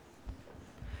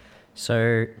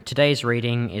So today's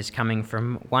reading is coming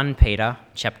from 1 Peter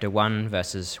chapter 1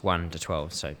 verses 1 to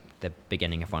 12, so the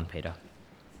beginning of 1 Peter.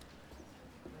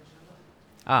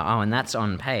 And that's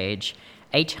on page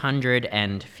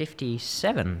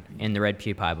 857 in the Red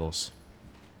Pew Bibles.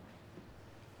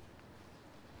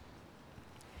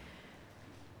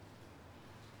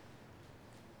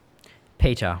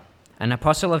 Peter, an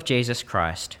apostle of Jesus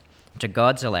Christ, to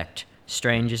God's elect,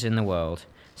 strangers in the world,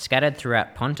 scattered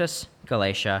throughout Pontus,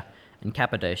 Galatia, and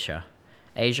Cappadocia,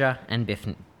 Asia and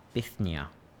Bithynia,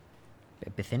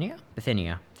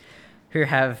 who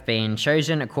have been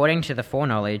chosen according to the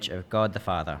foreknowledge of God the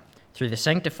Father, through the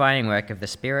sanctifying work of the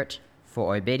Spirit,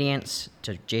 for obedience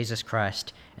to Jesus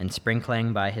Christ and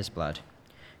sprinkling by his blood.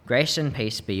 Grace and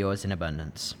peace be yours in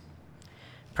abundance.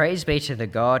 Praise be to the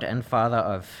God and Father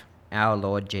of our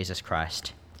Lord Jesus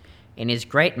Christ. In his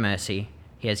great mercy,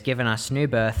 he has given us new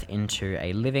birth into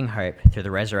a living hope through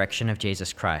the resurrection of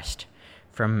Jesus Christ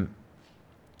from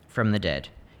the dead,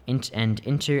 and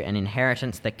into an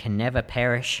inheritance that can never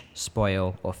perish,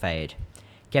 spoil, or fade,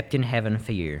 kept in heaven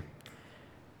for you,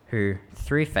 who,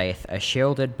 through faith, are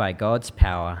shielded by God's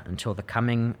power until the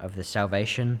coming of the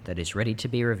salvation that is ready to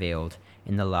be revealed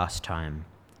in the last time.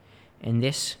 In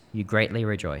this you greatly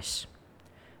rejoice.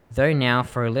 Though now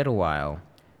for a little while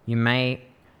you may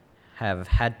have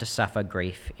had to suffer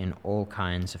grief in all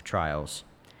kinds of trials.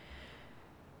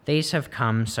 These have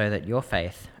come so that your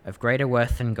faith, of greater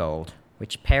worth than gold,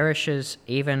 which perishes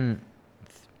even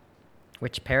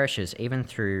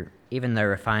though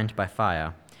refined by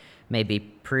fire, may be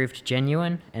proved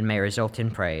genuine and may result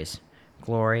in praise,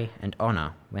 glory, and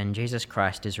honor when Jesus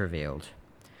Christ is revealed.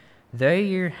 Though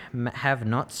you have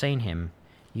not seen him,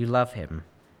 you love him,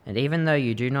 and even though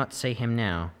you do not see him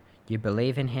now, you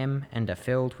believe in him and are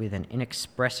filled with an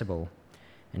inexpressible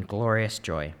and glorious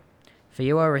joy. For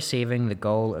you are receiving the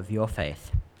goal of your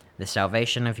faith, the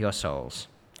salvation of your souls.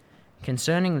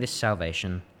 Concerning this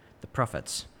salvation, the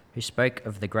prophets, who spoke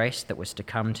of the grace that was to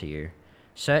come to you,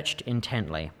 searched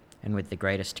intently and with the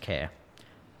greatest care,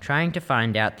 trying to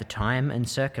find out the time and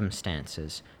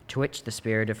circumstances to which the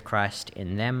Spirit of Christ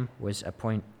in them was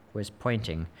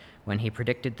pointing when he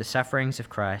predicted the sufferings of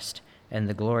Christ and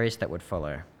the glories that would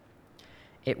follow.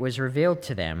 It was revealed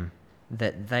to them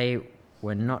that they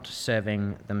were not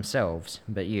serving themselves,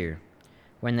 but you,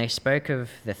 when they spoke of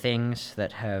the things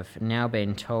that have now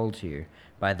been told to you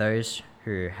by those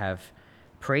who have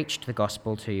preached the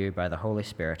gospel to you by the Holy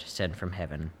Spirit sent from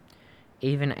heaven.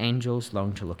 Even angels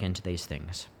long to look into these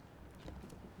things.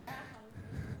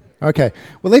 Okay,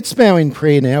 well, let's bow in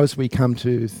prayer now as we come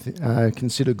to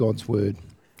consider God's word.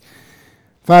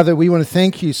 Father, we want to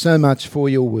thank you so much for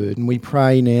your word, and we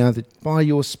pray now that by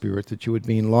your Spirit that you would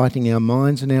be enlightening our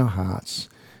minds and our hearts,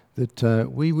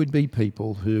 that we would be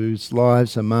people whose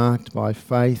lives are marked by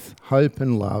faith, hope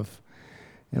and love,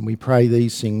 and we pray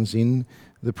these things in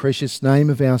the precious name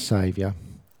of our Saviour.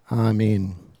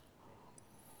 Amen.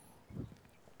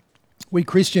 We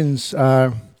Christians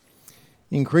are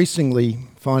increasingly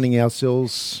finding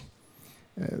ourselves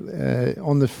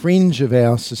on the fringe of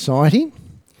our society,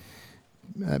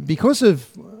 because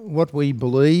of what we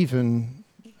believe and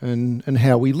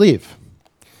how we live.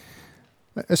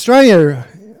 Australia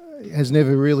has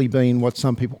never really been what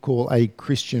some people call a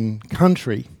Christian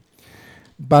country,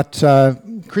 but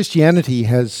Christianity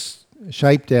has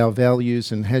shaped our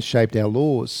values and has shaped our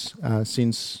laws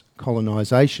since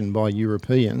colonisation by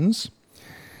Europeans,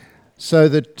 so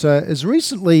that as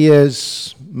recently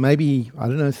as maybe,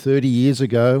 30 years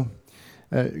ago,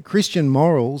 Christian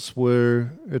morals were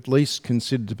at least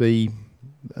considered to be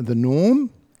the norm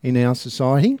in our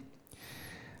society.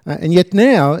 And yet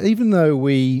now, even though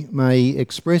we may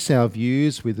express our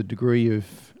views with a degree of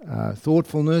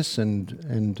thoughtfulness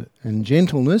and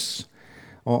gentleness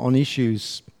on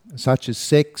issues such as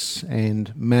sex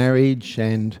and marriage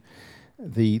and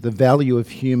the value of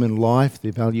human life,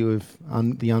 the value of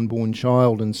the unborn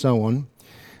child and so on,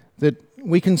 that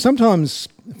we can sometimes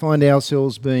find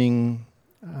ourselves being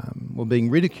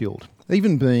ridiculed,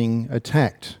 even being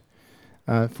attacked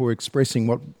for expressing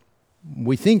what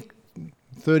we think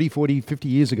 30, 40, 50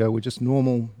 years ago were just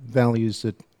normal values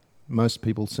that most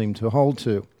people seem to hold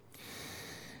to.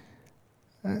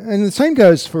 And the same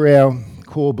goes for our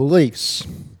core beliefs.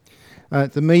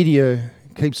 The media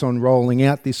keeps on rolling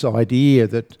out this idea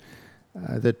that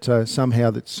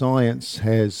somehow that science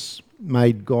has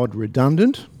made God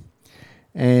redundant,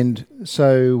 and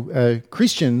so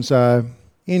Christians are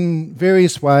in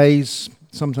various ways,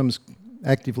 sometimes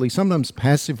actively, sometimes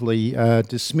passively,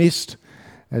 dismissed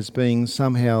as being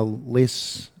somehow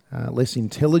less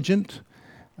intelligent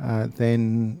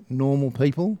than normal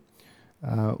people,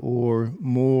 or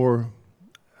more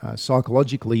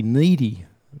psychologically needy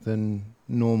than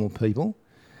normal people,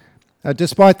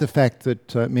 despite the fact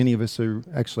that many of us are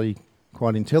actually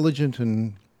quite intelligent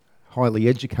and highly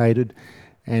educated,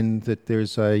 and that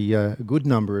there's a good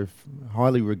number of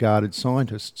highly regarded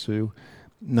scientists who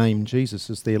name Jesus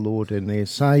as their Lord and their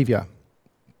Saviour.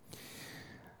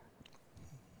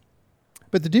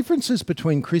 But the differences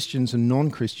between Christians and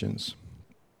non-Christians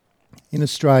in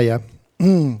Australia,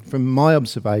 from my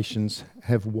observations,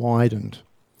 have widened.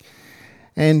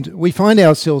 And we find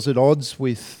ourselves at odds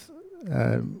with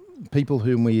people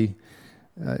whom we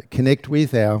connect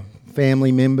with, our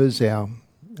family members, our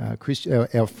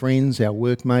friends, our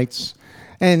workmates,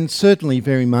 and certainly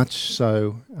very much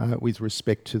so with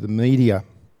respect to the media.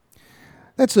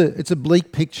 It's a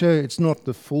bleak picture. It's not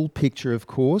the full picture, of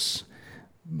course,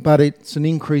 but it's an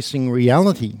increasing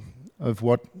reality of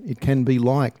what it can be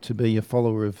like to be a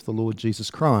follower of the Lord Jesus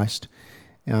Christ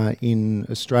in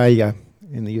Australia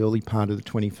in the early part of the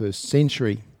 21st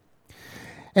century.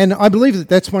 And I believe that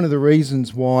that's one of the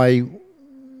reasons why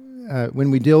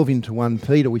when we delve into 1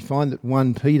 Peter, we find that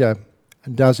 1 Peter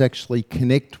does actually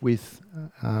connect with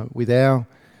our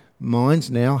minds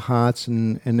and our hearts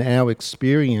and our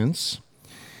experience.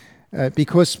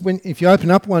 Because if you open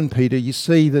up 1 Peter, you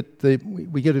see that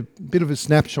we get a bit of a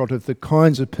snapshot of the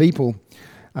kinds of people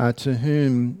to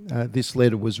whom this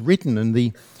letter was written. And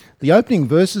the opening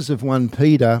verses of 1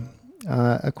 Peter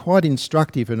are quite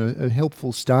instructive and a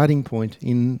helpful starting point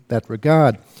in that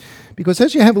regard. Because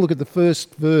as you have a look at the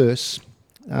first verse,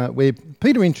 where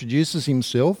Peter introduces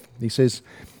himself, he says,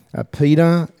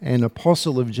 Peter, an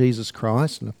apostle of Jesus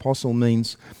Christ. An apostle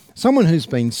means someone who's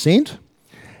been sent.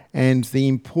 And the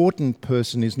important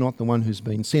person is not the one who's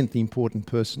been sent. The important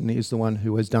person is the one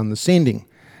who has done the sending.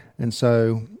 And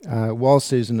so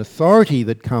whilst there's an authority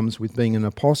that comes with being an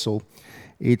apostle,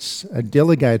 it's a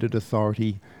delegated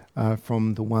authority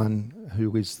from the one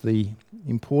who is the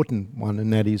important one,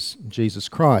 and that is Jesus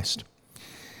Christ.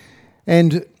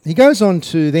 And he goes on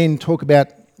to then talk about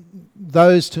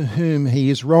those to whom he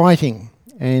is writing.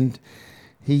 And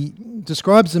he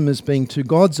describes them as being to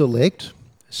God's elect,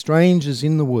 strangers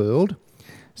in the world,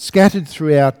 scattered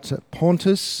throughout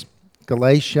Pontus,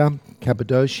 Galatia,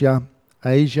 Cappadocia,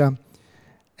 Asia,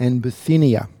 and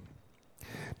Bithynia.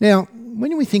 Now,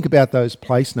 when we think about those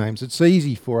place names, it's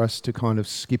easy for us to kind of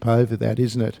skip over that,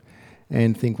 isn't it?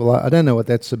 And think, well, I don't know what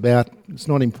that's about. It's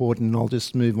not important. I'll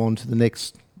just move on to the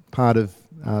next part of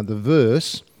the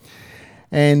verse.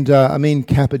 And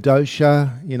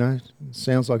Cappadocia,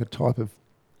 sounds like a type of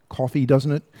coffee,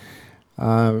 doesn't it?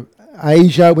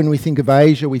 Asia, when we think of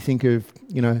Asia, we think of,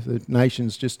 the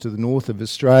nations just to the north of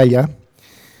Australia.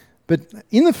 But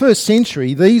in the first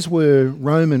century, these were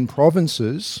Roman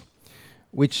provinces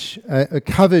which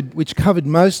covered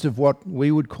most of what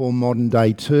we would call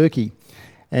modern-day Turkey.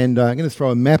 And I'm going to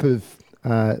throw a map of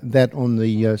that on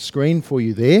the screen for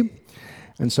you there.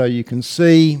 And so you can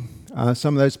see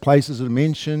some of those places that are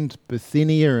mentioned,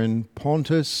 Bithynia and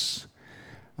Pontus,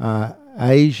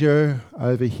 Asia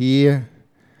over here,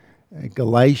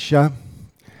 Galatia.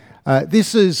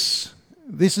 This is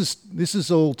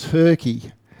all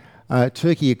Turkey.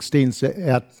 Turkey extends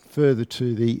out further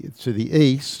to the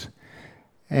east,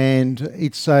 and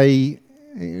it's a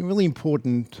really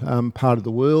important part of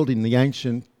the world in the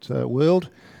ancient world.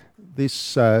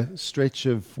 This stretch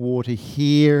of water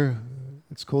here,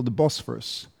 it's called the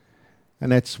Bosphorus,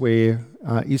 and that's where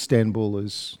Istanbul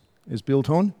is built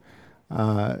on.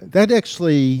 That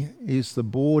actually is the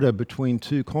border between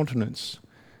two continents,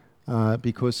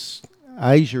 because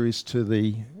Asia is to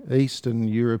the east and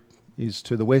Europe is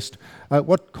to the west.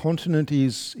 What continent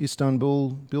is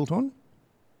Istanbul built on?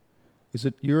 Is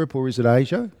it Europe or is it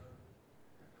Asia?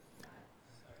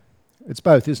 It's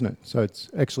both, isn't it? So it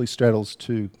actually straddles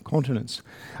two continents.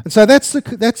 And so that's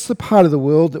the part of the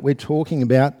world that we're talking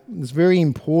about. It's very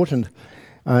important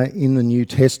in the New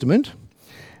Testament.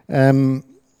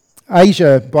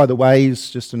 Asia, by the way,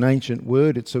 is just an ancient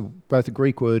word. It's both a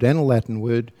Greek word and a Latin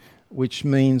word, which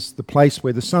means the place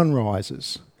where the sun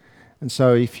rises. And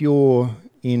so if you're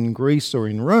in Greece or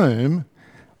in Rome,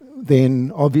 then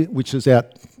which is out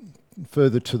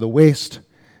further to the west,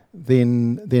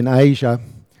 then Asia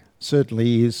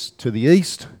certainly is to the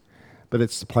east, but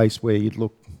it's the place where you'd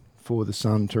look for the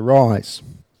sun to rise.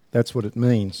 That's what it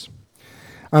means.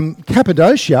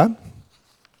 Cappadocia,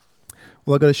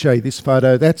 well, I've got to show you this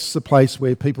photo. That's the place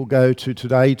where people go to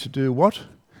today to do what?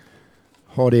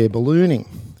 Hot air ballooning.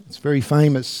 It's very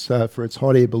famous for its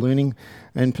hot air ballooning,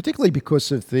 and particularly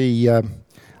because of the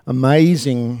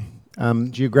amazing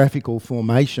geographical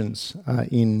formations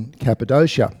in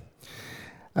Cappadocia.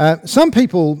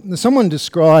 Someone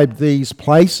described these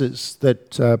places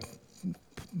that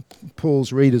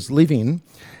Paul's readers live in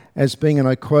as being, and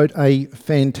I quote, a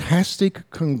fantastic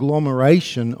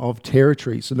conglomeration of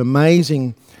territories, an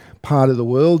amazing part of the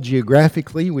world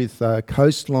geographically, with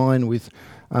coastline, with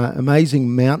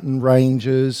amazing mountain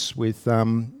ranges, with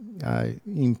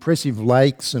impressive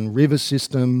lakes and river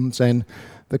systems, and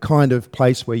the kind of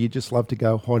place where you just love to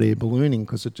go hot air ballooning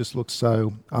because it just looks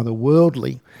so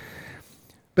otherworldly.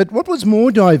 But what was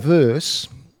more diverse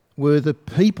were the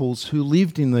peoples who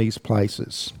lived in these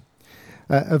places.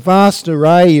 A vast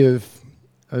array of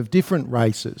different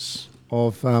races,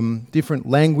 of different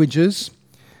languages,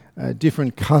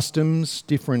 different customs,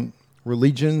 different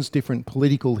religions, different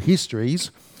political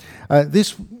histories.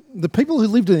 The people who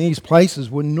lived in these places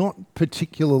were not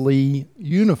particularly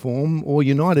uniform or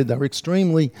united. They were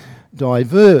extremely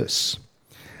diverse.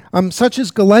 Such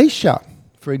as Galatia,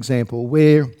 for example,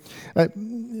 where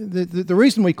the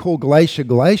reason we call Galatia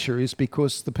Galatia is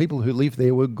because the people who lived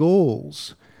there were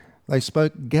Gauls. They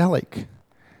spoke Gallic,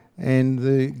 and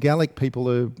the Gallic people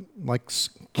are like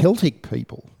Celtic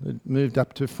people that moved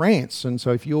up to France, and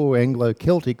so if you're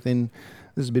Anglo-Celtic, then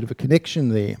there's a bit of a connection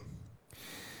there.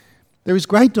 There is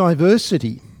great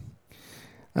diversity,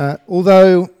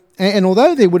 although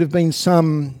there would have been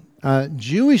some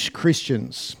Jewish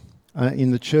Christians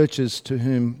in the churches to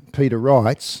whom Peter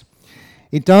writes,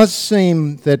 it does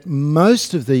seem that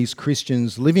most of these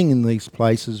Christians living in these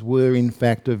places were in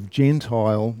fact of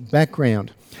Gentile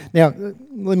background. Now,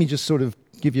 let me just sort of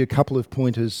give you a couple of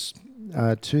pointers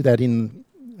to that in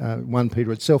 1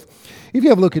 Peter itself. If you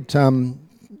have a look at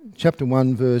chapter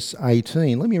 1, verse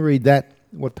 18, let me read that,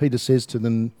 what Peter says to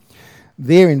them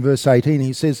there in verse 18.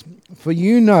 He says, "For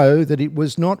you know that it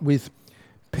was not with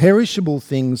perishable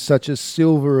things such as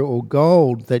silver or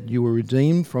gold that you were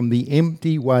redeemed from the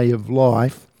empty way of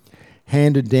life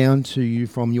handed down to you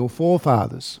from your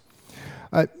forefathers."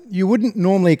 You wouldn't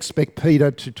normally expect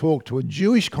Peter to talk to a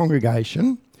Jewish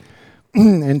congregation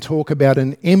and talk about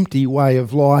an empty way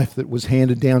of life that was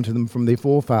handed down to them from their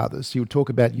forefathers. He would talk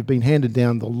about you've been handed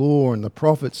down the law and the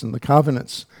prophets and the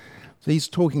covenants. So he's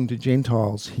talking to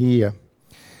Gentiles here.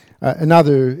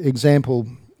 Another example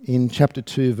in chapter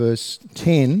 2, verse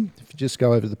 10, if you just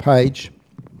go over the page,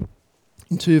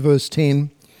 in 2 verse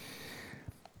 10,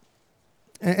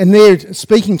 and there,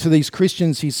 speaking to these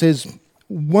Christians, he says,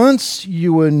 "Once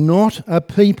you were not a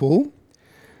people,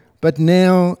 but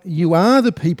now you are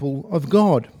the people of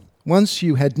God. Once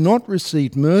you had not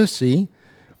received mercy,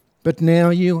 but now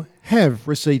you have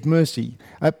received mercy."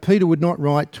 Peter would not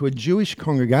write to a Jewish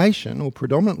congregation, or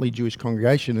predominantly Jewish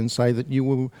congregation, and say that you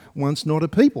were once not a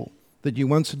people, that you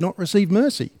once had not received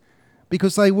mercy,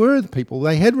 because they were the people,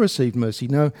 they had received mercy.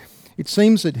 No, it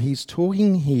seems that he's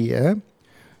talking here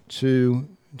to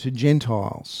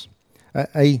Gentiles.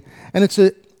 And it's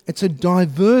a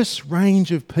diverse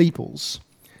range of peoples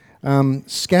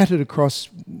scattered across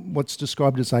what's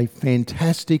described as a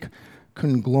fantastic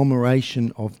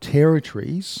conglomeration of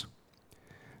territories,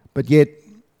 but yet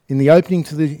in the opening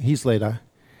to his letter,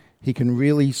 he can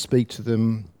really speak to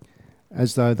them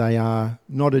as though they are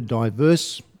not a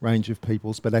diverse range of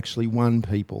peoples, but actually one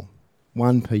people.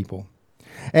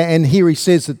 And here he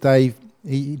says that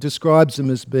he describes them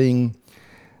as being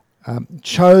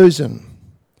chosen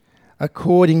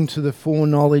according to the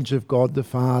foreknowledge of God the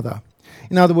Father.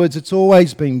 In other words, it's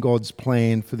always been God's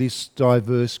plan for this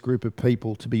diverse group of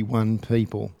people to be one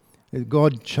people.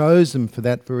 God chose them for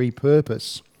that very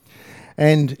purpose.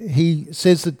 And he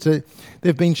says that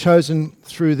they've been chosen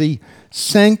through the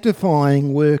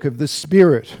sanctifying work of the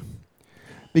Spirit,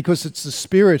 because it's the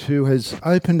Spirit who has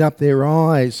opened up their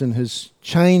eyes and has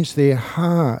changed their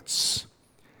hearts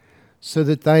so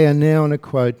that they are now, in a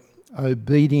quote,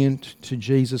 obedient to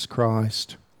Jesus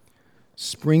Christ,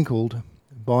 sprinkled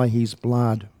by his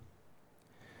blood.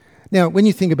 Now, when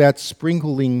you think about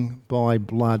sprinkling by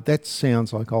blood, that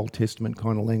sounds like Old Testament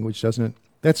kind of language, doesn't it?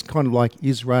 That's kind of like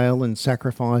Israel and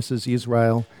sacrifices,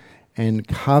 Israel and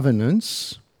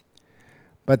covenants.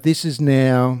 But this is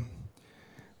now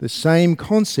the same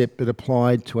concept but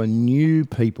applied to a new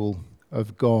people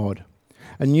of God.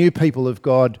 A new people of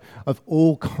God of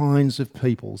all kinds of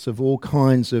peoples, of all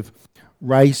kinds of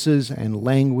races and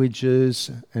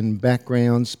languages and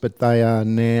backgrounds, but they are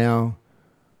now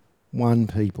one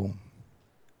people,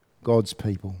 God's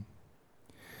people.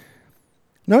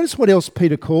 Notice what else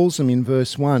Peter calls them in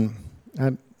verse 1.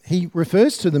 He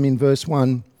refers to them in verse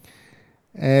 1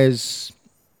 as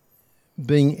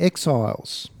being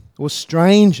exiles or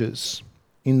strangers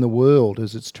in the world,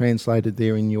 as it's translated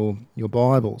there in your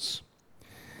Bibles.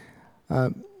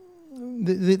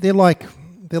 They're like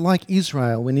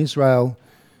Israel when Israel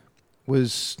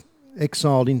was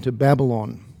exiled into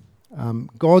Babylon,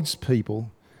 God's people,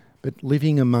 but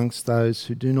living amongst those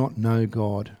who do not know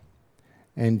God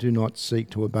and do not seek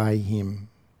to obey him.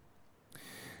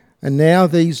 And now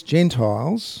these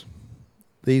Gentiles,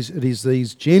 it is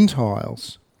these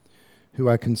Gentiles who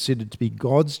are considered to be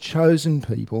God's chosen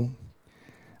people,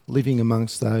 living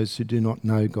amongst those who do not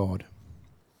know God.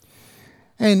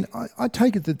 And I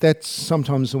take it that that's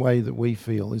sometimes the way that we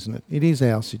feel, isn't it? It is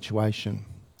our situation.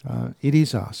 It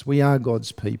is us. We are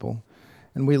God's people,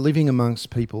 and we're living amongst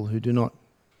people who do not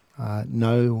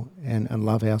know and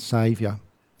love our Saviour.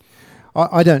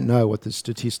 I don't know what the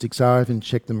statistics are. I haven't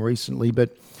checked them recently,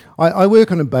 but I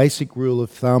work on a basic rule of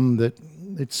thumb that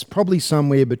it's probably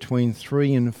somewhere between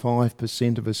 3 and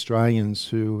 5% of Australians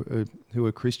who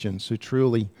are Christians, who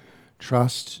truly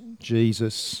trust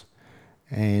Jesus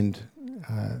and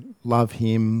love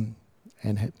him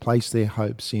and place their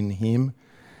hopes in him.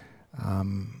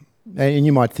 And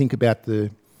you might think about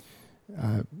the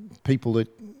people that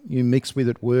you mix with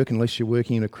at work, unless you're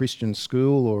working in a Christian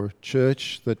school or a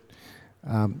church, that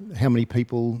how many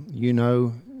people you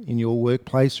know in your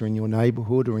workplace or in your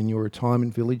neighbourhood or in your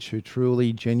retirement village who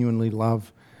truly, genuinely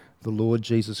love the Lord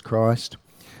Jesus Christ.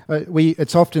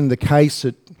 It's often the case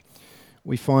that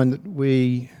we find that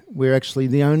we're actually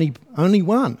the only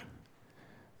one.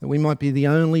 That we might be the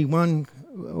only one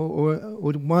or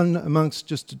one amongst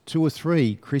just 2 or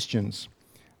 3 Christians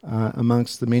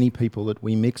amongst the many people that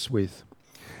we mix with.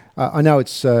 I know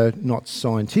it's not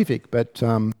scientific, but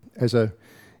as a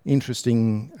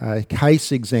interesting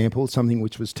case example, something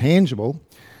which was tangible,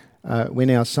 when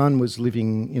our son was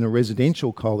living in a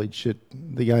residential college at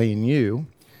the ANU,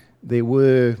 there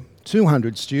were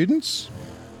 200 students,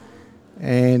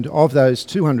 and of those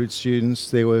 200 students,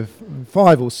 there were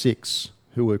 5 or 6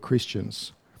 who were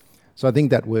Christians. So I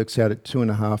think that works out at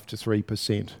 2.5 to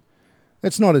 3%.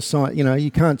 That's not a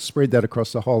you can't spread that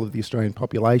across the whole of the Australian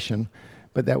population,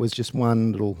 but that was just my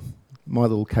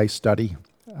little case study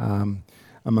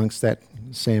amongst that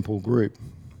sample group.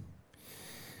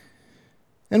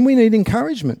 And we need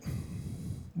encouragement.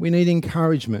 We need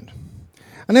encouragement.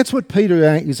 And that's what Peter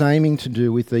is aiming to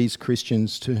do with these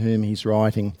Christians to whom he's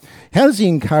writing. How does he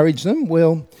encourage them?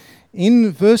 Well,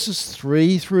 in verses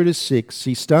 3 through to 6,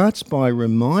 he starts by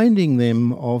reminding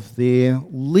them of their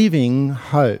living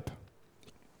hope.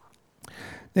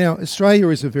 Now, Australia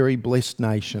is a very blessed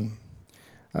nation.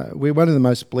 We're one of the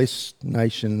most blessed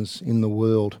nations in the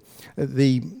world.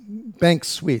 The Banque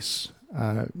Suisse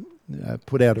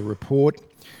put out a report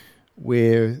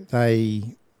where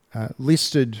they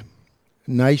listed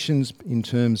nations in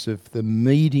terms of the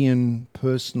median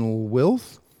personal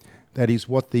wealth, that is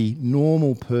what the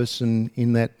normal person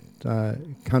in that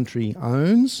country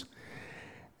owns,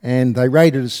 and they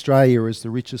rated Australia as the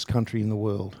richest country in the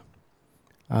world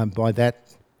by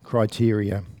that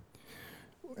criteria.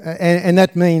 And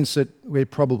that means that we're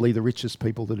probably the richest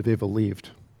people that have ever lived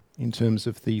in terms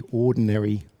of the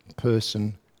ordinary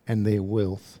person and their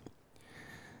wealth.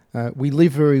 We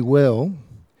live very well,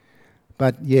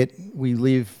 but yet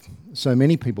so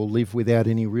many people live without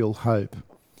any real hope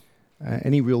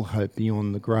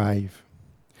beyond the grave.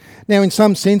 Now, in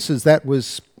some senses, that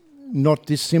was not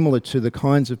dissimilar to the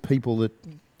kinds of people that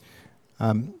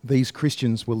these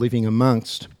Christians were living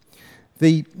amongst.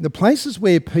 The places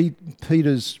where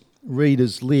Peter's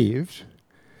readers lived,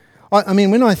 I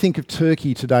mean, when I think of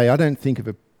Turkey today, I don't think of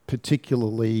a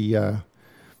particularly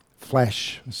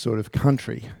flash sort of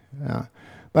country.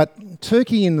 But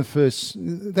Turkey in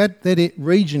that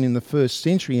region in the first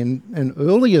century and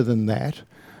earlier than that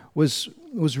was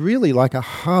really like a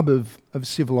hub of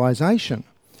civilization.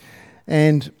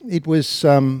 And it was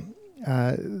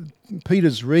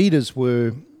Peter's readers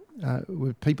were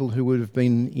people who would have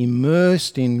been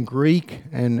immersed in Greek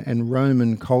and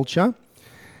Roman culture.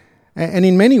 And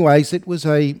in many ways it was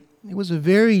a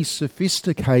very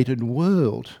sophisticated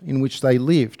world in which they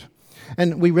lived.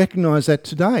 And we recognise that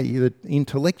today, that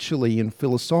intellectually and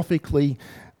philosophically,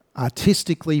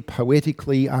 artistically,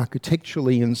 poetically,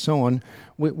 architecturally and so on,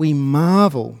 we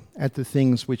marvel at the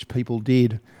things which people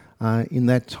did in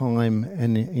that time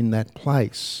and in that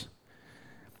place.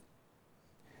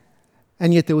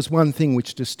 And yet there was one thing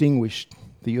which distinguished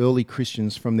the early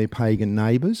Christians from their pagan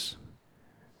neighbours,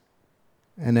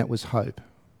 and that was hope.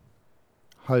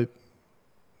 Hope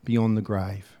beyond the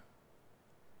grave.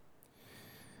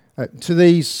 To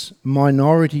these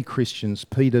minority Christians,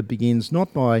 Peter begins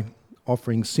not by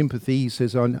offering sympathy. He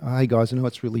says, hey guys, I know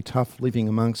it's really tough living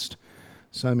amongst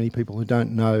so many people who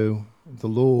don't know the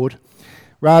Lord.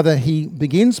 Rather, he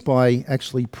begins by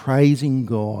actually praising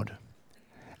God.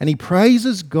 And he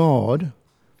praises God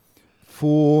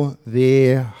for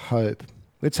their hope.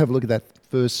 Let's have a look at that,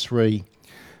 verse 3.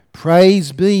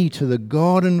 Praise be to the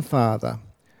God and Father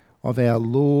of our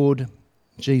Lord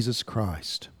Jesus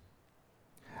Christ.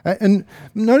 And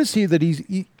notice here that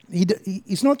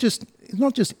he's not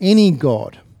just any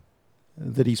God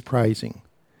that he's praising.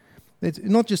 It's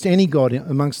not just any God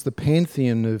amongst the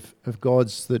pantheon of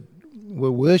gods that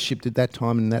were worshipped at that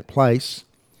time in that place.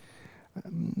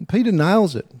 Peter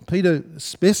nails it. Peter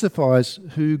specifies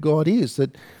who God is,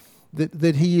 that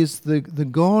he is the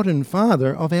God and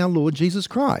Father of our Lord Jesus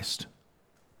Christ.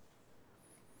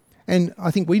 And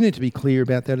I think we need to be clear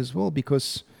about that as well,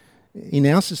 because in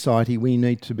our society we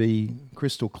need to be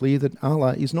crystal clear that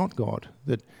Allah is not God,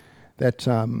 that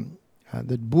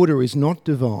Buddha is not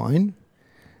divine,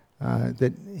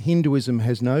 that Hinduism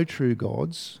has no true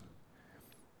gods,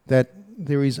 that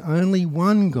there is only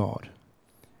one God,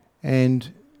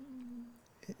 and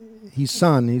his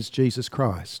Son is Jesus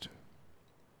Christ.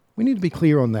 We need to be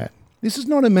clear on that. This is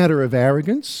not a matter of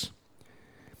arrogance.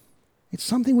 It's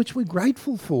something which we're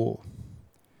grateful for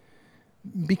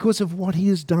because of what he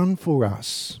has done for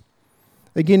us.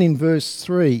 Again in verse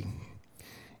 3,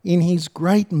 in his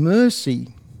great mercy,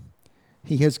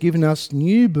 he has given us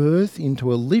new birth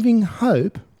into a living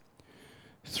hope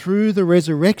through the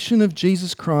resurrection of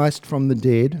Jesus Christ from the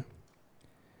dead,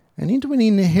 and into an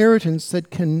inheritance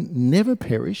that can never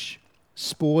perish,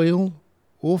 spoil,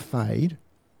 or fade.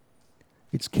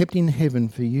 It's kept in heaven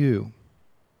for you.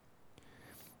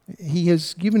 He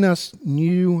has given us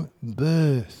new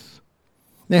birth.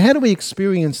 Now, how do we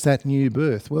experience that new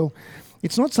birth? Well,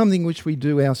 it's not something which we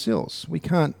do ourselves. We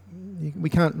can't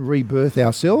rebirth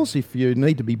ourselves. If you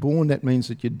need to be born, that means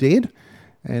that you're dead,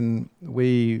 and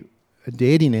we are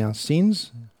dead in our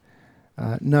sins.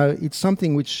 No, it's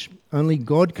something which only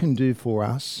God can do for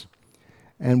us,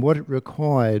 and what it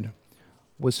required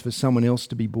was for someone else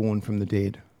to be born from the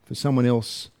dead, for someone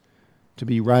else to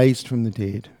be raised from the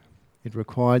dead. It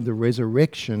required the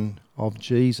resurrection of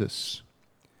Jesus.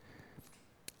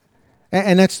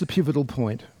 And that's the pivotal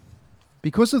point.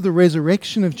 Because of the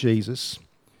resurrection of Jesus,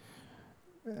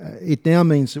 it now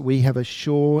means that we have a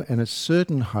sure and a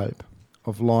certain hope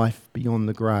of life beyond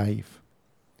the grave.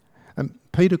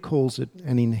 Peter calls it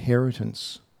an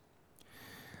inheritance.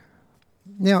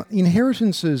 Now,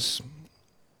 inheritances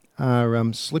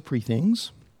are slippery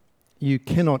things. You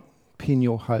cannot pin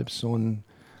your hopes on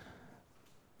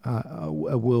a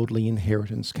worldly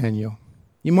inheritance, can you?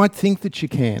 You might think that you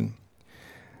can.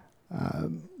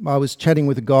 I was chatting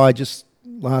with a guy just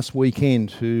last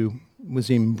weekend who was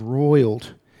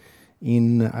embroiled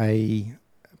in a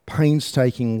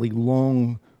painstakingly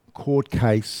long court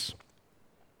case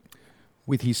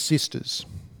with his sisters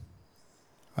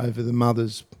over the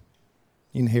mother's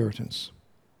inheritance.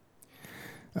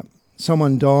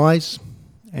 Someone dies,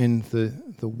 and the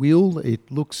will,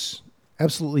 it looks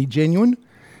absolutely genuine.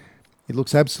 It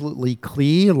looks absolutely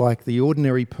clear, like the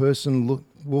ordinary person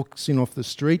walks in off the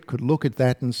street could look at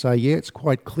that and say, yeah, it's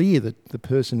quite clear that the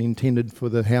person intended for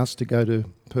the house to go to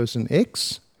person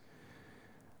X.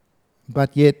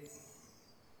 But yet,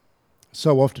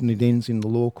 so often it ends in the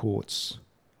law courts.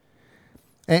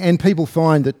 And people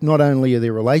find that not only are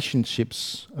their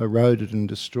relationships eroded and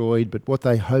destroyed, but what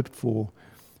they hoped for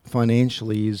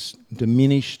financially is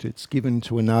diminished, it's given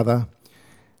to another,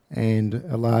 and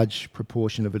a large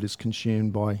proportion of it is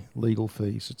consumed by legal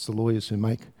fees. It's the lawyers who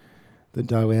make the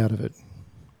dough out of it.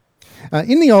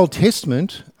 In the Old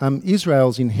Testament,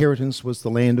 Israel's inheritance was the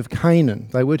land of Canaan.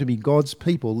 They were to be God's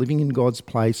people, living in God's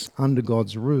place, under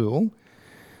God's rule.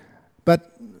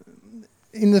 But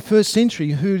in the first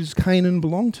century, who does Canaan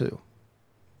belong to? It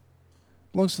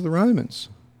belongs to the Romans.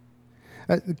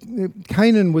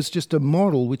 Canaan was just a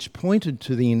model which pointed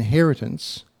to the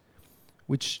inheritance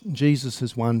which Jesus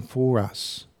has won for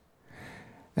us.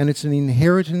 And it's an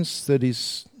inheritance that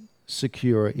is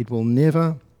secure. It will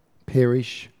never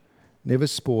perish, never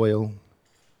spoil,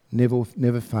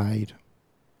 never fade.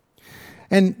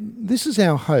 And this is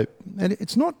our hope. And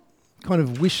it's not kind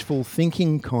of wishful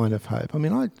thinking kind of hope. I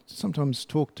mean, I sometimes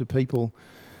talk to people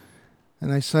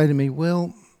and they say to me,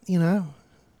 well, you know,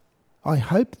 I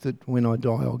hope that when I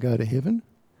die I'll go to heaven.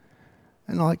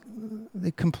 And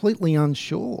they're completely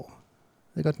unsure.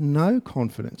 They've got no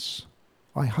confidence.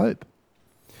 I hope.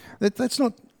 That's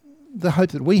not the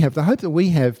hope that we have. The hope that we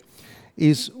have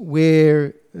is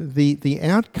where the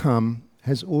outcome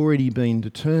has already been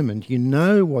determined. You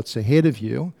know what's ahead of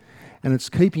you, and it's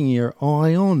keeping your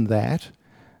eye on that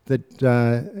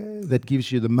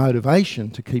gives you the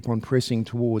motivation to keep on pressing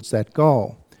towards that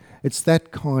goal. It's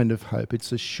that kind of hope.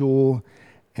 It's a sure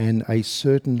and a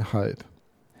certain hope,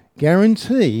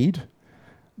 guaranteed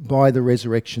by the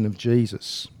resurrection of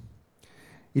Jesus.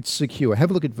 It's secure.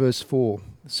 Have a look at verse 4,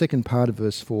 the second part of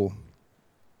verse 4.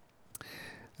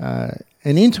 And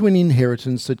into an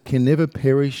inheritance that can never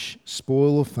perish,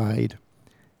 spoil or fade,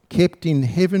 kept in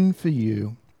heaven for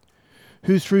you,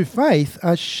 who through faith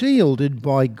are shielded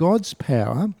by God's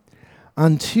power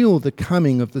until the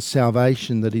coming of the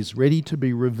salvation that is ready to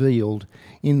be revealed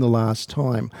in the last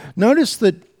time. Notice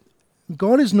that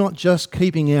God is not just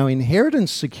keeping our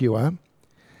inheritance secure.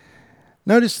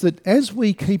 Notice that as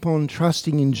we keep on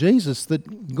trusting in Jesus,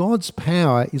 that God's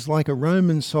power is like a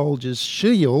Roman soldier's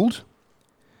shield,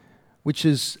 which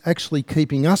is actually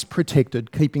keeping us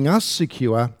protected, keeping us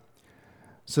secure,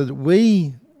 so that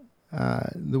we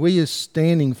are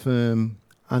standing firm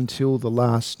until the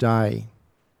last day.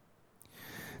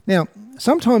 Now,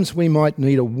 sometimes we might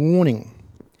need a warning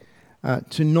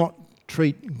to not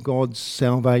treat God's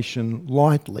salvation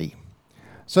lightly.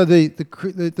 So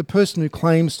the person who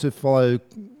claims to follow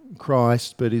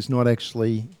Christ but is not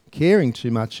actually caring too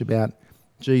much about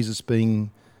Jesus being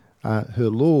her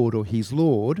Lord or his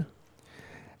Lord,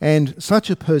 and such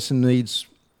a person needs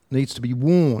to be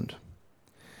warned.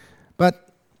 But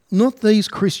not these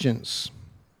Christians,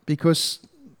 because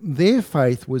their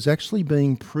faith was actually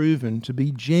being proven to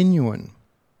be genuine.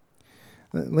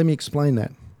 Let me explain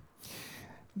that.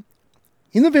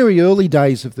 In the very early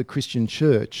days of the Christian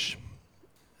church,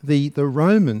 the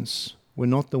Romans were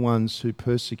not the ones who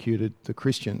persecuted the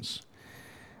Christians.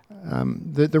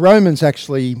 The Romans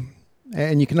actually,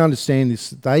 and you can understand this,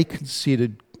 they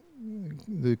considered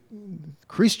the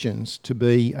Christians to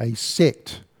be a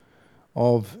sect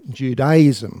of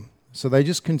Judaism. So they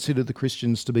just considered the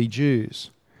Christians to be Jews.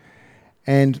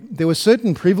 And there were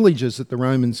certain privileges that the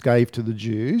Romans gave to the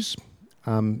Jews,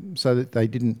 so that they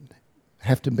didn't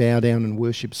have to bow down and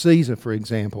worship Caesar, for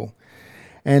example.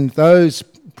 And those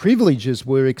privileges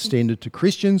were extended to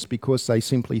Christians because they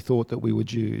simply thought that we were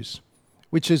Jews,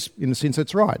 which is, in a sense,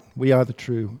 that's right. We are the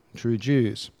true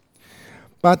Jews.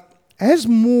 But as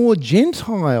more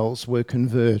Gentiles were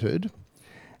converted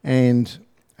and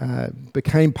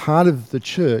became part of the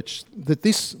church, that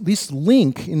this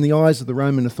link in the eyes of the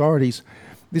Roman authorities,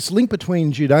 this link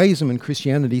between Judaism and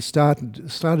Christianity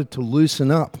started to loosen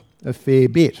up a fair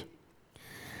bit.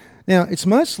 Now, it's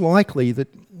most likely that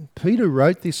Peter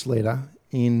wrote this letter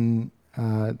in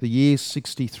the year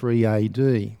 63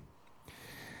 AD.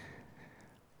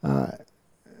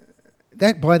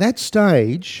 By that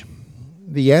stage,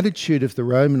 the attitude of the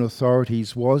Roman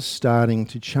authorities was starting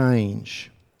to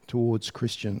change towards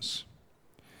Christians.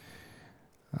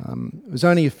 It was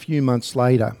only a few months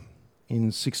later,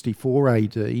 in 64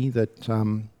 AD,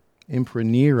 that Emperor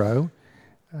Nero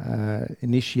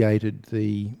initiated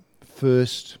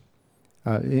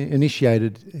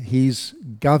his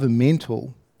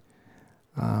governmental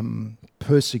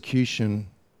persecution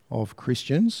of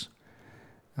Christians,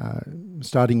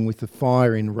 starting with the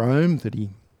fire in Rome that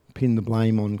he pinned the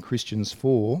blame on Christians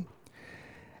for.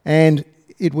 And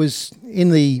it was in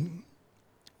the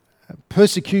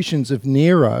persecutions of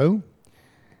Nero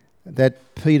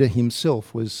that Peter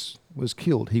himself was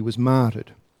killed. He was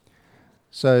martyred.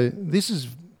 So this is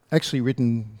actually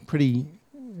written pretty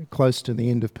close to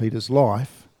the end of Peter's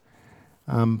life,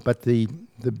 but the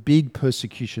big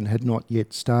persecution had not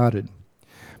yet started.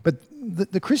 But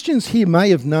the Christians here may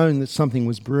have known that something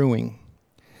was brewing,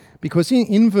 because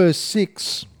in verse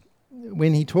 6,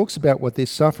 when he talks about what they're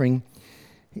suffering,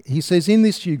 he says, "In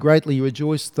this you greatly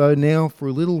rejoice, though now for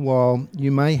a little while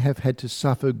you may have had to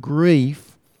suffer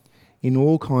grief in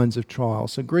all kinds of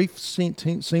trials." So grief seems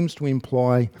to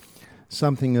imply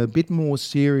something a bit more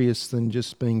serious than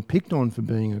just being picked on for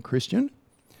being a Christian.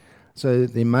 So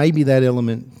there may be that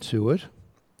element to it.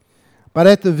 But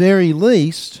at the very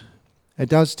least, it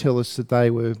does tell us that they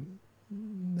were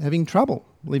having trouble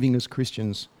living as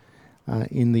Christians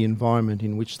in the environment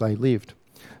in which they lived.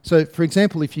 So, for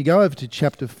example, if you go over to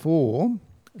chapter 4,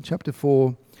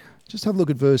 just have a look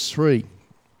at verse 3.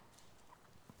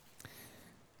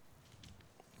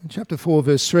 In chapter 4,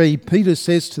 verse 3, Peter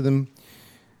says to them,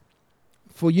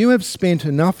 "For you have spent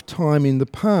enough time in the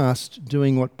past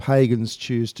doing what pagans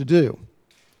choose to do."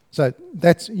 So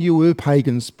you were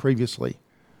pagans previously.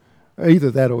 Either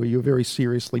that or you're very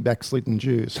seriously backslidden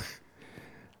Jews.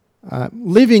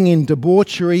 Living in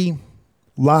debauchery,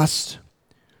 lust,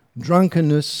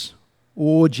 drunkenness,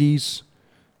 orgies,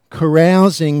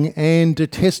 carousing, and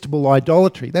detestable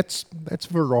idolatry. That's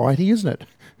variety, isn't it?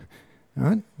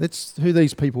 Right? That's who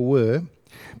these people were.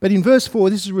 But in verse 4,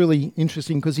 this is really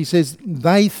interesting because he says,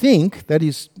 they think, that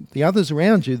is the others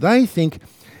around you, they think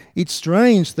it's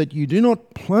strange that you do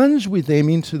not plunge with them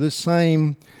into the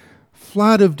same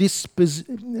flood of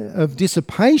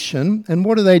dissipation, and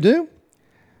what do?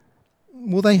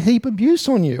 Well, they heap abuse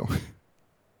on you.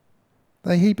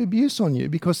 They heap abuse on you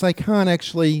because they can't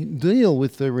actually deal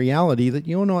with the reality that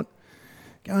you're not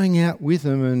going out with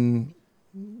them and,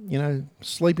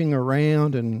 sleeping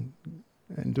around and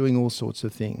doing all sorts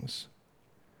of things.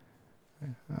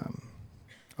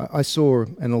 I saw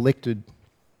an elected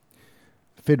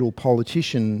federal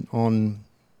politician on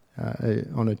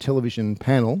a television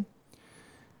panel.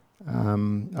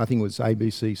 I think it was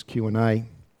ABC's Q&A,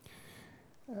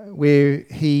 where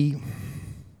he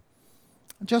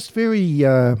just very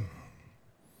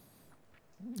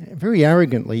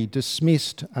arrogantly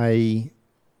dismissed a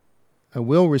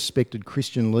well-respected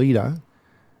Christian leader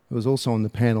who was also on the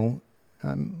panel,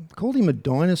 called him a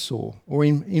dinosaur, or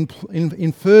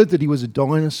inferred that he was a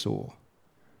dinosaur.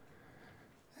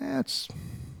 It's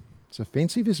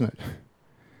offensive, isn't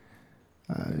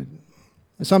it?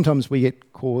 Sometimes we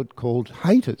get called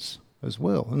haters as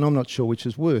well, and I'm not sure which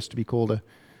is worse, to be called a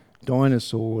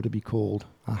dinosaur or to be called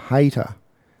a hater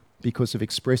because of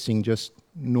expressing just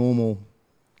normal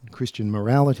Christian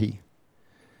morality.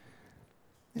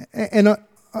 And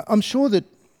I'm sure that,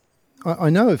 I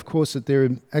know of course that there are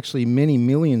actually many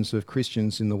millions of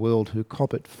Christians in the world who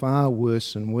cop it far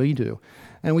worse than we do.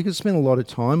 And we could spend a lot of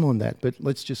time on that, but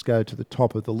let's just go to the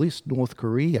top of the list, North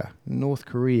Korea. North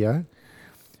Korea,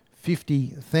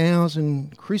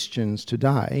 50,000 Christians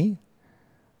today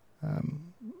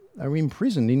are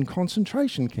imprisoned in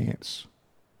concentration camps.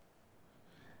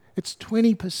 It's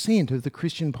 20% of the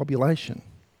Christian population.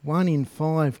 1 in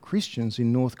 5 Christians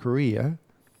in North Korea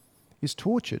is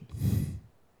tortured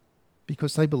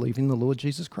because they believe in the Lord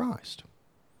Jesus Christ.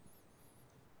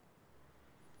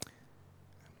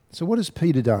 So what has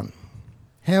Peter done?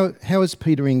 How has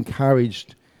Peter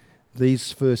encouraged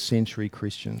these first century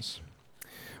Christians?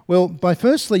 Well, by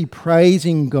firstly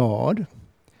praising God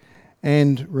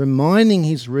and reminding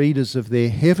his readers of their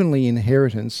heavenly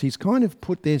inheritance, he's kind of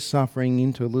put their suffering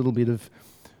into a little bit of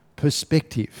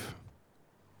perspective.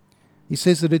 He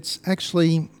says that it's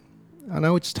actually, I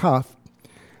know it's tough,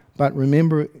 but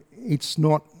remember, it's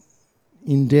not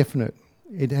indefinite.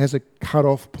 It has a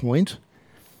cut-off point.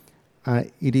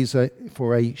 It is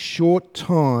for a short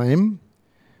time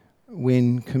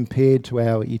when compared to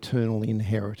our eternal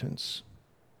inheritance.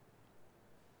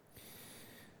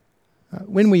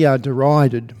 When we are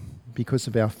derided because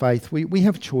of our faith, we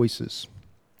have choices.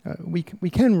 We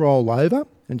can roll over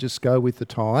and just go with the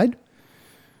tide,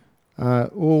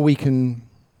 or we can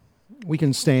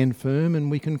stand firm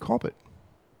and we can cop it.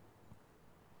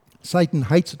 Satan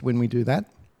hates it when we do that,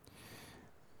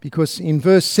 because in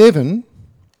verse 7,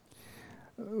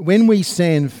 when we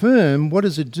stand firm, what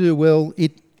does it do? Well,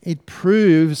 it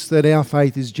proves that our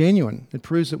faith is genuine. It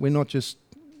proves that we're not just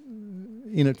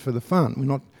in it for the fun. We're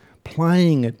not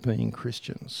playing at being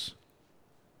Christians.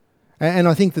 And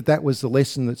I think that was the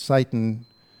lesson that Satan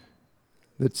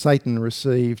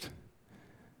received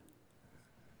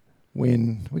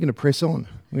when we're going to press on.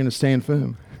 We're going to stand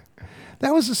firm.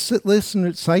 That was the lesson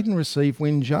that Satan received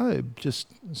when Job just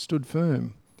stood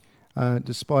firm,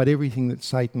 despite everything that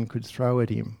Satan could throw at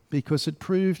him, because it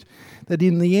proved that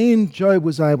in the end Job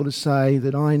was able to say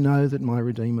that I know that my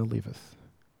Redeemer liveth.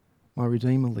 My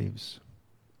Redeemer lives.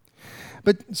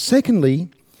 But secondly,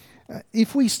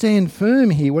 if we stand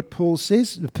firm here, what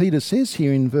Peter says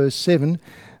here in verse 7,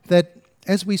 that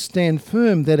as we stand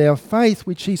firm, that our faith,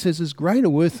 which he says is greater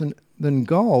worth than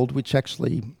gold, which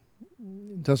actually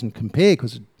doesn't compare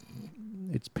because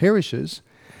it perishes,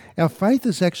 our faith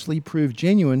is actually proved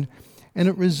genuine, and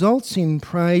it results in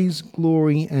praise,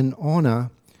 glory and honour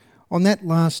on that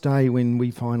last day when we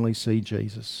finally see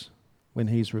Jesus, when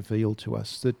he's revealed to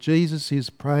us, that Jesus is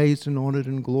praised and honoured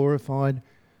and glorified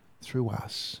through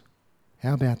us.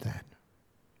 How about that?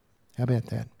 How about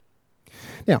that?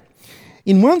 Now,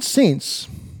 in one sense,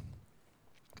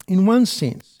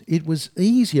 it was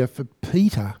easier for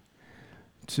Peter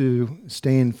to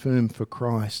stand firm for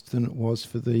Christ than it was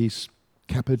for these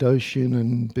Cappadocian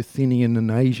and Bithynian and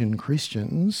Asian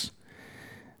Christians,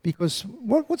 because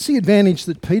what's the advantage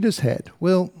that Peter's had?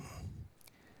 Well,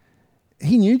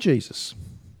 he knew Jesus.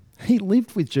 He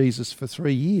lived with Jesus for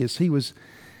 3 years. He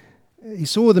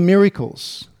saw the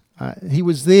miracles. He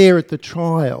was there at the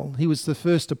trial. He was the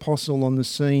first apostle on the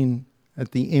scene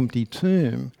at the empty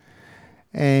tomb.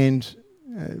 And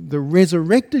the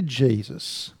resurrected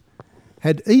Jesus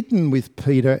had eaten with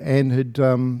Peter and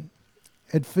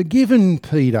had forgiven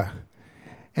Peter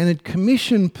and had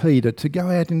commissioned Peter to go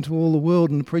out into all the world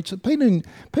and preach.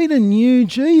 Peter knew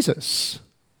Jesus.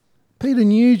 Peter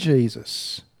knew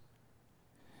Jesus.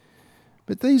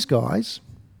 But these guys,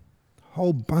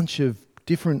 whole bunch of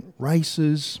different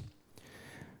races,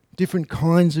 different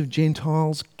kinds of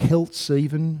Gentiles, Celts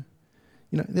even.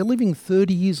 They're living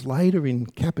 30 years later in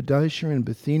Cappadocia and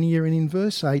Bithynia, and in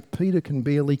verse 8, Peter can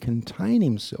barely contain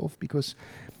himself because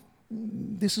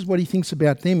this is what he thinks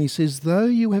about them. He says, though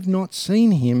you have not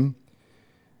seen him,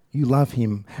 you love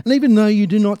him. And even though you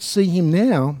do not see him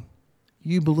now,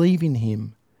 you believe in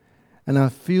him and are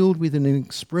filled with an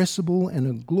inexpressible and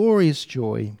a glorious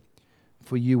joy,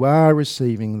 for you are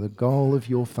receiving the goal of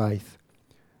your faith,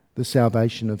 the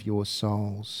salvation of your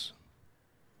souls.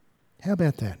 How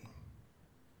about that?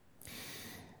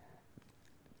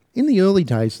 In the early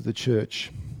days of the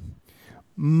church,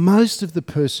 most of the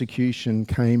persecution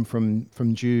came from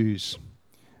Jews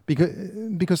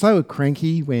because they were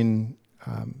cranky when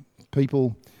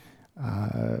people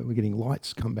were getting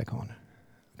lights come back on.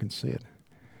 I can see it.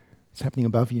 It's happening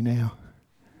above you now.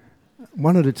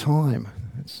 One at a time.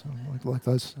 It's like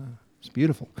those. It's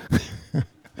beautiful.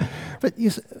 But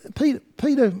yes,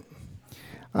 Peter.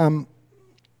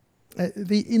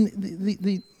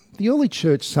 The early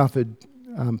church suffered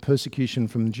persecution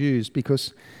from Jews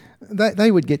because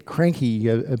they would get cranky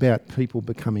about people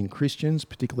becoming Christians,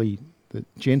 particularly the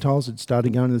Gentiles had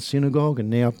started going to the synagogue and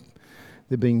now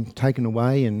they're being taken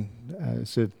away and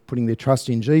sort of putting their trust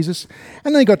in Jesus.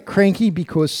 And they got cranky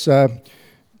because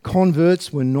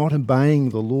converts were not obeying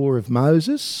the law of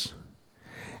Moses.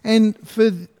 And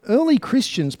for early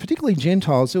Christians, particularly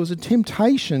Gentiles, there was a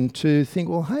temptation to think,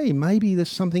 well, hey, maybe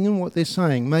there's something in what they're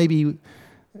saying. Maybe,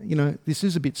 this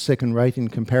is a bit second-rate in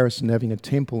comparison to having a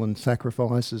temple and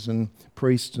sacrifices and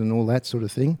priests and all that sort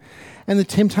of thing. And the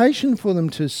temptation for them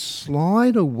to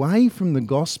slide away from the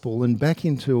gospel and back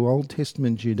into Old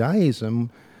Testament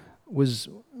Judaism was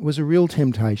a real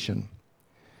temptation.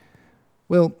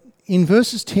 Well, in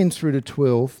verses 10 through to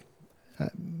 12,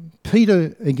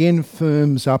 Peter again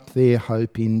firms up their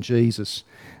hope in Jesus.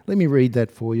 Let me read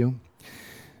that for you.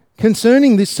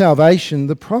 Concerning this salvation,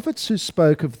 the prophets who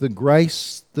spoke of the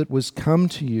grace that was come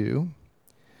to you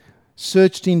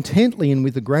searched intently and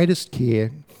with the greatest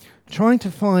care, trying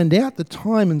to find out the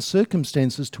time and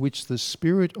circumstances to which the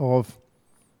Spirit of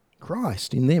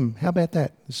Christ in them, how about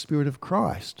that? The Spirit of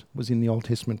Christ was in the Old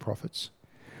Testament prophets.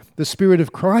 The Spirit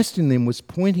of Christ in them was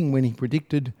pointing when he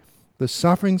predicted the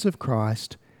sufferings of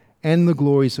Christ and the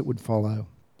glories that would follow.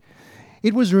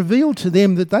 It was revealed to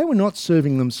them that they were not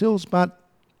serving themselves, but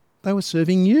they were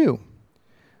serving you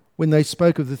when they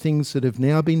spoke of the things that have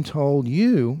now been told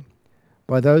you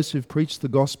by those who've preached the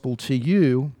gospel to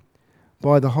you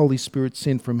by the Holy Spirit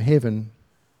sent from heaven,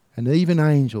 and even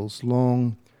angels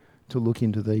long to look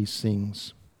into these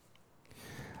things.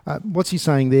 What's he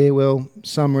saying there? Well,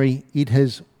 summary, it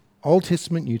has, Old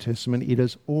Testament, New Testament, it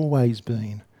has always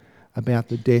been about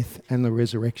the death and the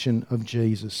resurrection of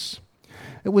Jesus.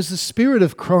 It was the Spirit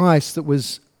of Christ that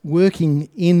was working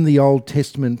in the Old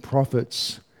Testament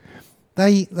prophets.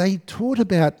 They taught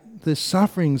about the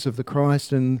sufferings of the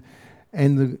Christ and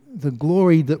the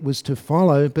glory that was to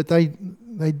follow, but they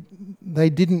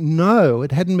didn't know,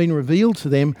 it hadn't been revealed to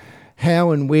them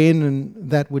how and when and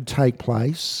that would take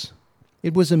place.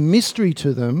 It was a mystery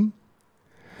to them,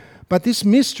 but this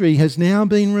mystery has now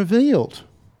been revealed.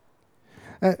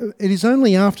 It is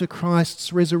only after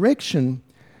Christ's resurrection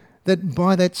that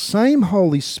by that same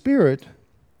Holy Spirit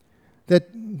that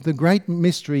the great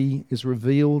mystery is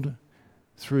revealed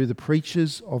through the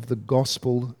preachers of the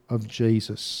gospel of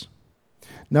Jesus.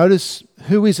 Notice,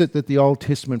 who is it that the Old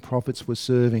Testament prophets were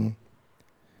serving?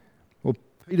 Well,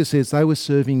 Peter says they were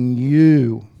serving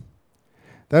you.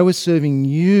 They were serving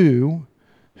you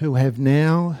who have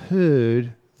now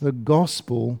heard the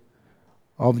gospel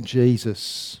of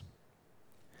Jesus.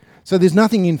 So there's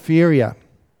nothing inferior.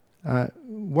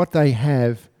 What they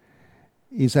have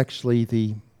is actually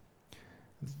the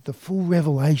full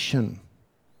revelation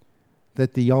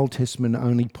that the Old Testament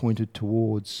only pointed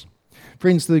towards.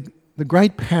 Friends, the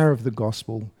great power of the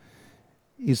gospel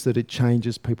is that it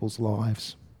changes people's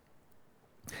lives.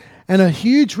 And a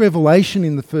huge revelation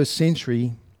in the first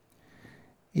century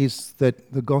is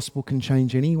that the gospel can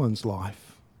change anyone's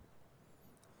life.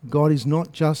 God is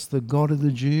not just the God of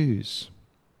the Jews.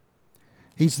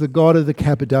 He's the God of the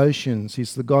Cappadocians.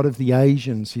 He's the God of the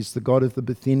Asians. He's the God of the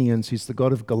Bithynians. He's the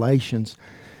God of Galatians.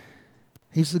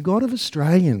 He's the God of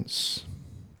Australians.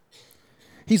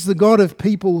 He's the God of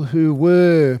people who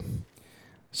were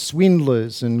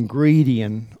swindlers and greedy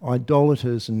and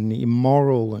idolaters and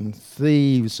immoral and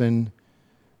thieves,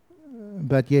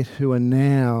 but yet who are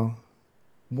now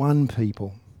one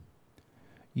people,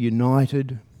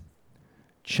 united,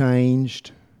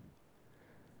 changed,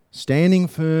 standing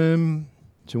firm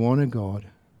to honour God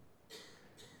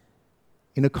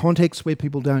in a context where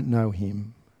people don't know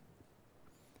him,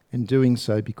 and doing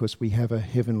so because we have a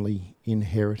heavenly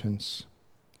inheritance.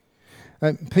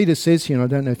 Peter says here, and I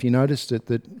don't know if you noticed it,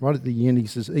 that right at the end he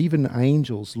says, even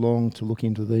angels long to look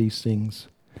into these things.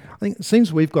 I think it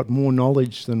seems we've got more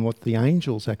knowledge than what the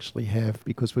angels actually have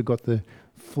because we've got the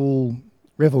full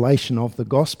revelation of the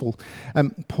gospel.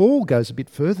 Paul goes a bit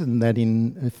further than that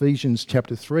in Ephesians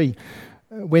chapter 3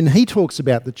 when he talks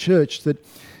about the church, that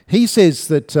he says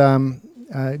that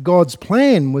God's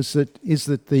plan is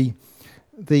that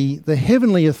the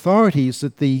heavenly authorities,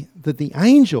 that the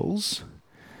angels,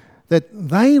 that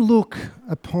they look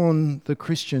upon the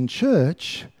Christian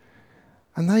church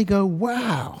and they go,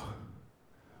 wow,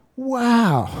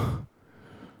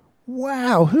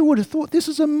 who would have thought? This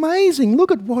is amazing.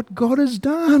 Look at what God has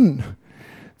done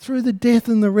through the death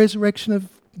and the resurrection of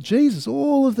Jesus.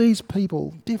 All of these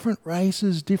people, different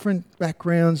races, different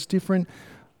backgrounds,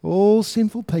 all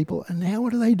sinful people. And now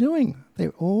what are they doing?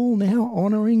 They're all now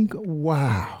honouring.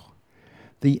 Wow.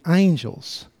 The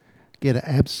angels get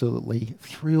absolutely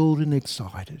thrilled and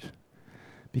excited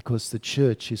because the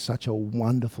church is such a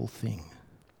wonderful thing.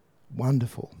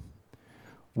 Wonderful.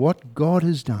 What God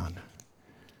has done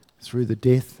through the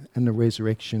death and the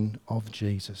resurrection of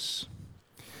Jesus.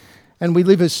 And we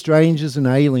live as strangers and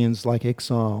aliens, like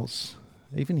exiles,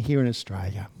 even here in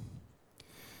Australia.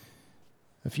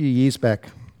 A few years back,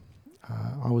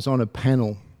 I was on a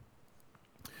panel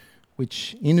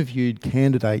which interviewed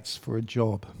candidates for a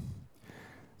job.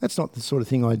 That's not the sort of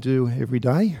thing I do every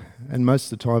day, and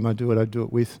most of the time I do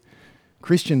it with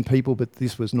Christian people, but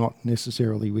this was not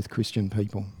necessarily with Christian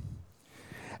people.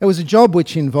 It was a job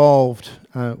which involved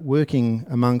working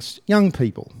amongst young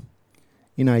people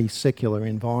in a secular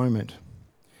environment.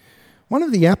 One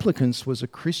of the applicants was a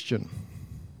Christian,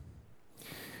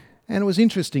 and it was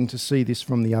interesting to see this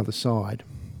from the other side.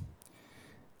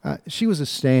 She was a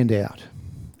standout.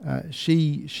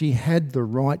 She had the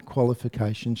right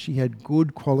qualifications. She had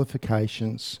good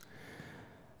qualifications.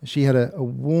 She had a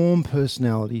warm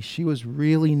personality. She was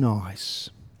really nice.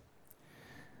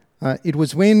 It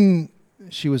was when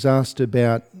she was asked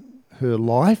about her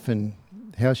life and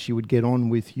how she would get on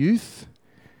with youth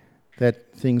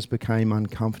that things became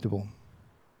uncomfortable.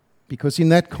 Because in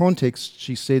that context,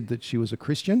 she said that she was a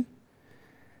Christian,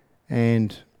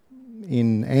 and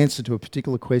in answer to a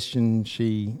particular question,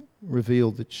 she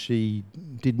revealed that she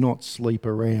did not sleep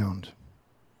around.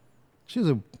 She was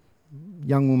a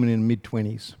young woman in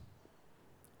mid-20s.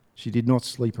 She did not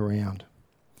sleep around.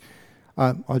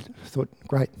 I thought,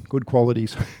 great, good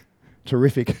qualities,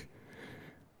 terrific.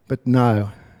 But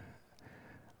no,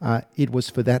 it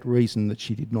was for that reason that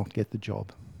she did not get the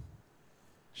job.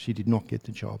 She did not get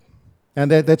the job. And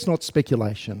that's not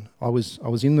speculation. I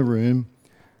was in the room.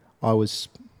 I was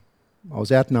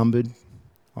outnumbered.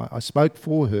 I spoke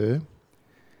for her,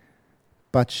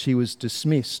 but she was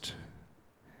dismissed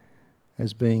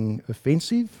as being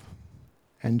offensive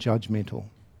and judgmental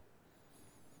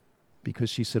because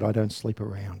she said, I don't sleep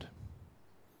around,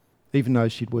 even though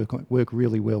she'd work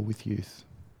really well with youth.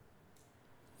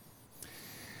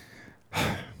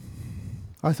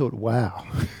 I thought, wow,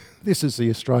 this is the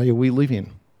Australia we live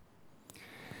in.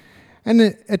 And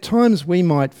at times we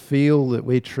might feel that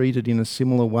we're treated in a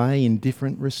similar way in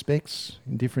different respects,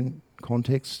 in different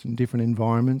contexts, in different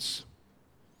environments.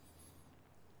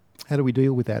 How do we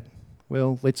deal with that?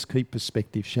 Well, let's keep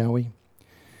perspective, shall we?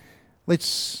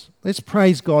 Let's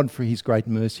praise God for his great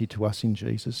mercy to us in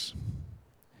Jesus.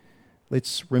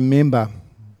 Let's remember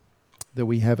that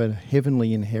we have a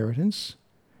heavenly inheritance,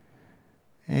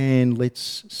 and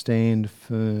let's stand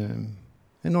firm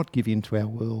and not give in to our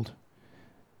world.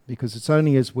 Because it's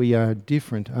only as we are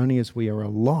different, only as we are a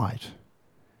light,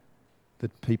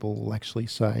 that people will actually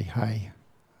say, hey,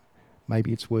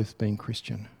 maybe it's worth being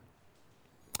Christian.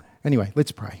 Anyway,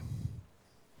 let's pray.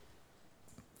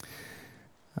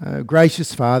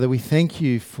 Gracious Father, we thank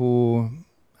you for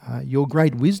your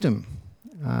great wisdom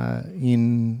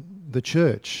in the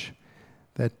church,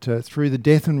 that through the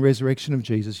death and resurrection of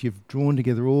Jesus, you've drawn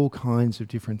together all kinds of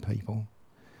different people.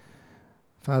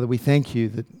 Father, we thank you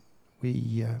that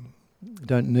we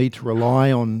don't need to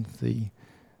rely on the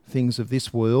things of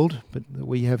this world, but that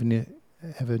we have an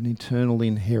eternal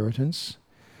inheritance.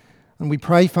 And we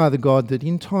pray, Father God, that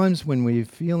in times when we're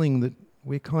feeling that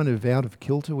we're kind of out of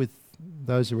kilter with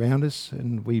those around us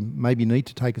and we maybe need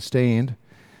to take a stand,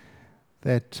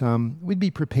 that we'd be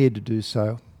prepared to do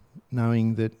so,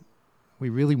 knowing that we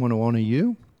really want to honour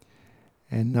you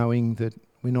and knowing that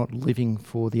we're not living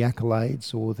for the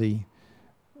accolades or the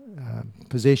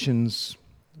possessions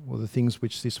or the things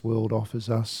which this world offers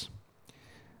us.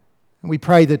 And we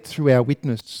pray that through our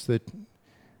witness that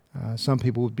Some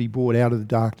people would be brought out of the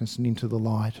darkness and into the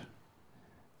light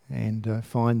and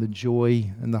find the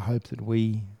joy and the hope that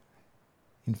we,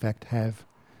 in fact, have.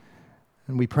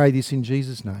 And we pray this in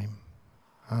Jesus' name.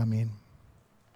 Amen.